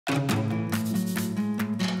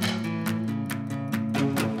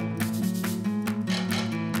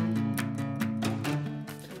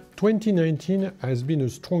2019 has been a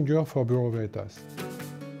strong year for Bureau Veritas.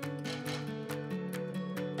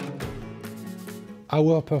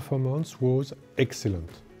 Our performance was excellent.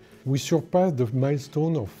 We surpassed the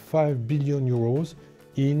milestone of 5 billion euros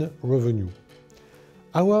in revenue.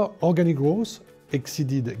 Our organic growth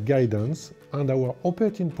exceeded guidance, and our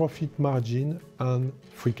operating profit margin and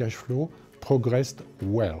free cash flow progressed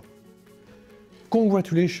well.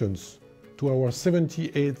 Congratulations to our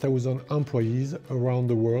 78,000 employees around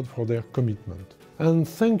the world for their commitment. And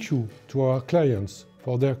thank you to our clients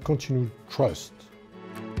for their continued trust.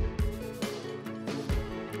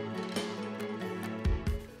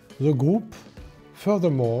 The group,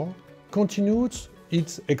 furthermore, continued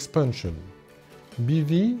its expansion.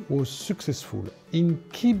 BV was successful in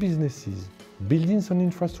key businesses, buildings and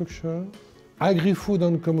infrastructure, agri-food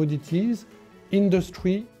and commodities,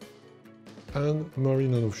 industry, and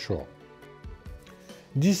marine and offshore.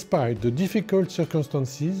 Despite the difficult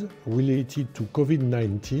circumstances related to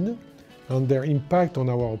COVID-19 and their impact on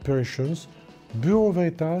our operations, Bureau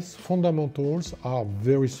Veritas fundamentals are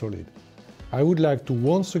very solid. I would like to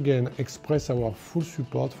once again express our full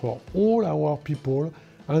support for all our people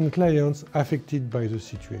and clients affected by the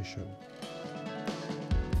situation.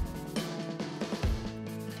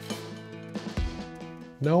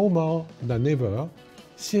 Now more than ever,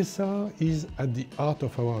 CSR is at the heart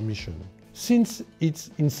of our mission. Since its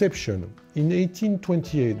inception in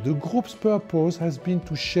 1828, the group's purpose has been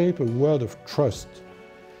to shape a world of trust.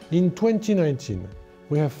 In 2019,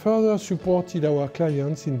 we have further supported our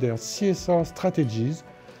clients in their CSR strategies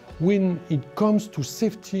when it comes to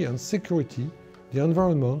safety and security, the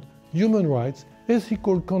environment, human rights,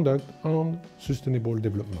 ethical conduct, and sustainable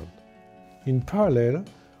development. In parallel,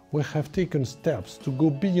 we have taken steps to go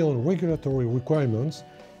beyond regulatory requirements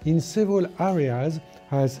in several areas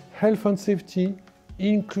as health and safety,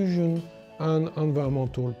 inclusion, and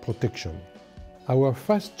environmental protection. Our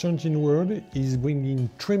fast-changing world is bringing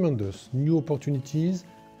tremendous new opportunities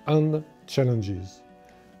and challenges.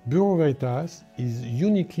 Bureau Veritas is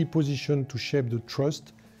uniquely positioned to shape the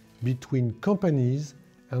trust between companies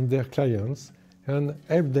and their clients and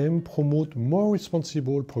help them promote more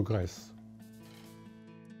responsible progress.